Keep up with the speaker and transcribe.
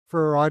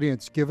for our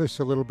audience, give us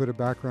a little bit of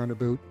background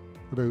about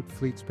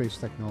Fleet Space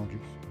Technologies.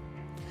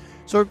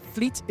 So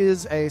Fleet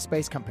is a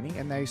space company,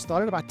 and they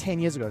started about 10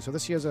 years ago. So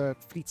this year's a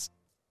Fleet's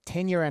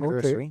 10-year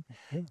anniversary.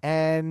 Okay.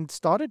 And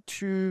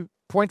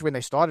point when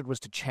they started was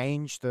to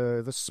change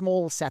the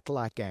small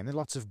satellite game. There are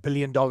lots of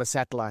billion-dollar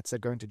satellites that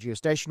go into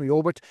geostationary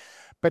orbit.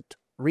 But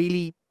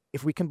really,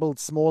 if we can build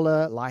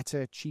smaller,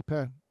 lighter,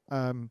 cheaper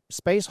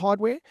space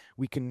hardware,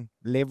 we can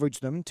leverage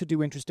them to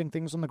do interesting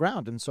things on the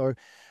ground. And so,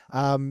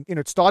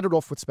 it started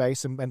off with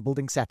space and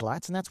building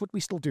satellites, and that's what we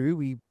still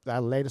do.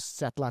 Our latest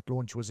satellite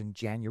launch was in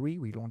January.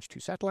 We launched 2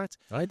 satellites.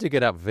 I had to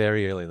get up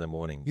very early in the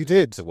morning. You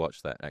did to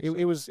watch that.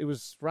 Actually, it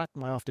was right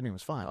in my afternoon. It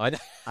was fine. I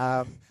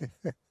know.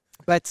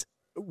 But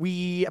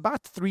we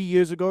about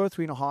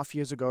 3.5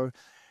 years ago,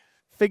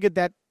 figured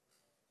that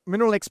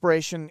mineral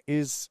exploration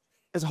is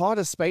as hard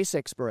as space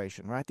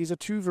exploration, right? These are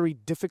 2 very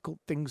difficult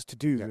things to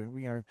do.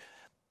 Yeah.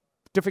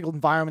 Difficult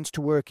environments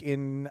to work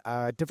in,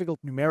 difficult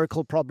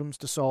numerical problems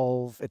to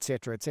solve, et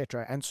cetera, et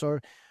cetera. And so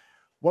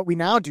what we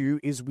now do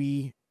is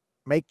we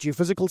make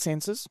geophysical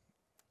sensors,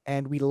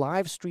 and we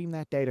live stream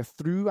that data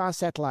through our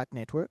satellite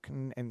network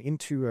and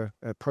into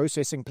a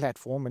processing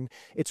platform. And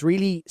it's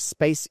really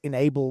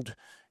space-enabled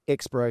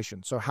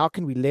exploration. So how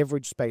can we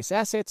leverage space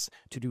assets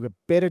to do a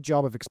better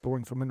job of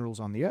exploring for minerals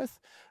on the Earth?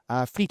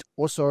 Fleet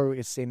also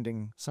is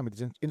sending some of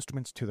these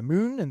instruments to the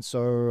moon, and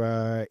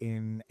so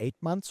in 8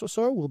 months or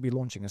so, we'll be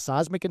launching a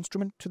seismic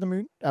instrument to the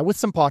moon with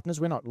some partners.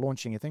 We're not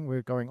launching anything.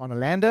 We're going on a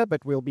lander,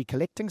 but we'll be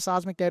collecting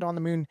seismic data on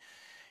the moon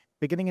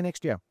beginning of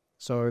next year.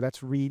 So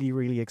that's really,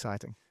 really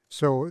exciting.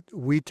 So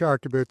we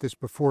talked about this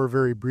before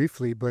very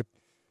briefly, but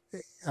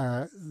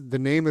the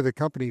name of the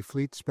company,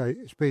 Fleet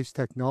Space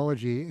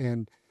Technology,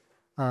 and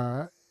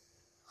I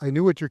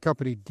knew what your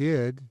company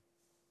did,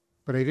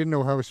 but I didn't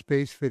know how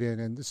space fit in.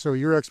 And so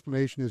your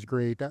explanation is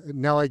great.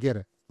 Now I get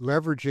it.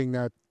 Leveraging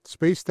that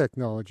space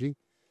technology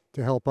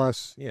to help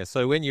us. Yeah.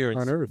 So when you're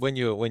on Earth. when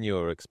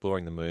you're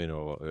exploring the moon,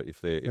 or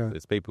if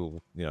there's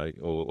people,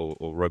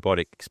 or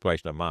robotic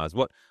exploration on Mars,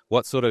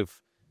 what sort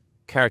of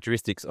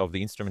characteristics of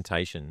the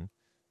instrumentation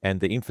and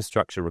the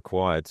infrastructure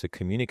required to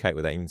communicate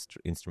with that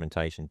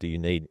instrumentation do you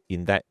need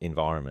in that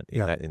environment,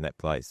 in that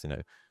place?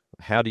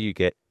 How do you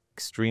get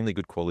extremely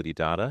good quality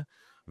data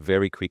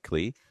very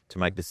quickly to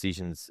make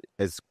decisions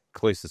as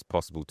close as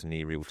possible to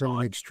near real From time?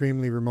 an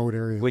extremely remote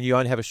area. When you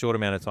only have a short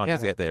amount of time to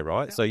get there,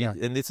 right? So,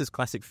 and this is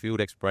classic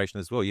field exploration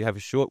as well. You have a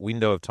short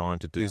window of time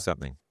to do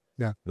something.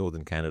 Yeah.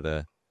 Northern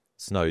Canada,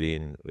 snowed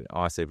in,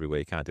 ice everywhere,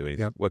 you can't do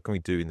anything. Yep. What can we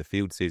do in the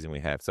field season we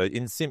have? So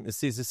it's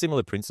a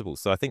similar principle.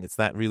 So I think it's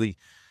that really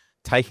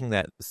taking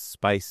that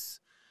space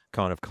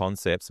kind of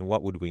concepts and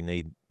what would we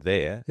need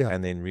there,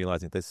 and then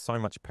realizing there's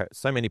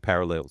so many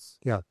parallels.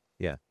 Yeah.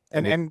 Yeah.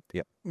 And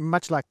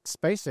much like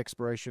space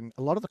exploration,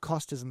 a lot of the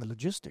cost is in the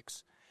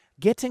logistics.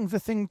 Getting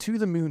the thing to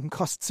the moon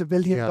costs $1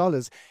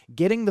 billion.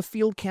 Getting the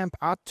field camp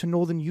out to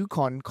northern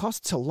Yukon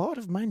costs a lot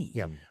of money.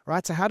 Yeah.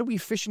 Right? So how do we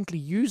efficiently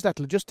use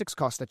that logistics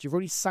cost that you've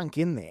already sunk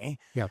in there?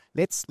 Yeah.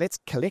 Let's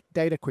collect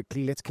data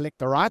quickly. Let's collect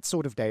the right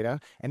sort of data,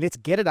 and let's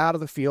get it out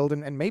of the field.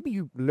 And maybe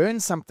you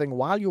learn something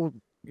while your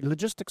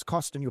logistics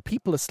cost and your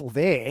people are still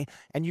there,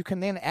 and you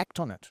can then act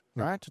on it.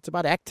 Right? It's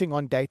about acting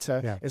on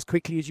data as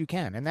quickly as you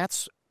can. And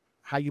that's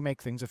how you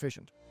make things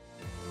efficient.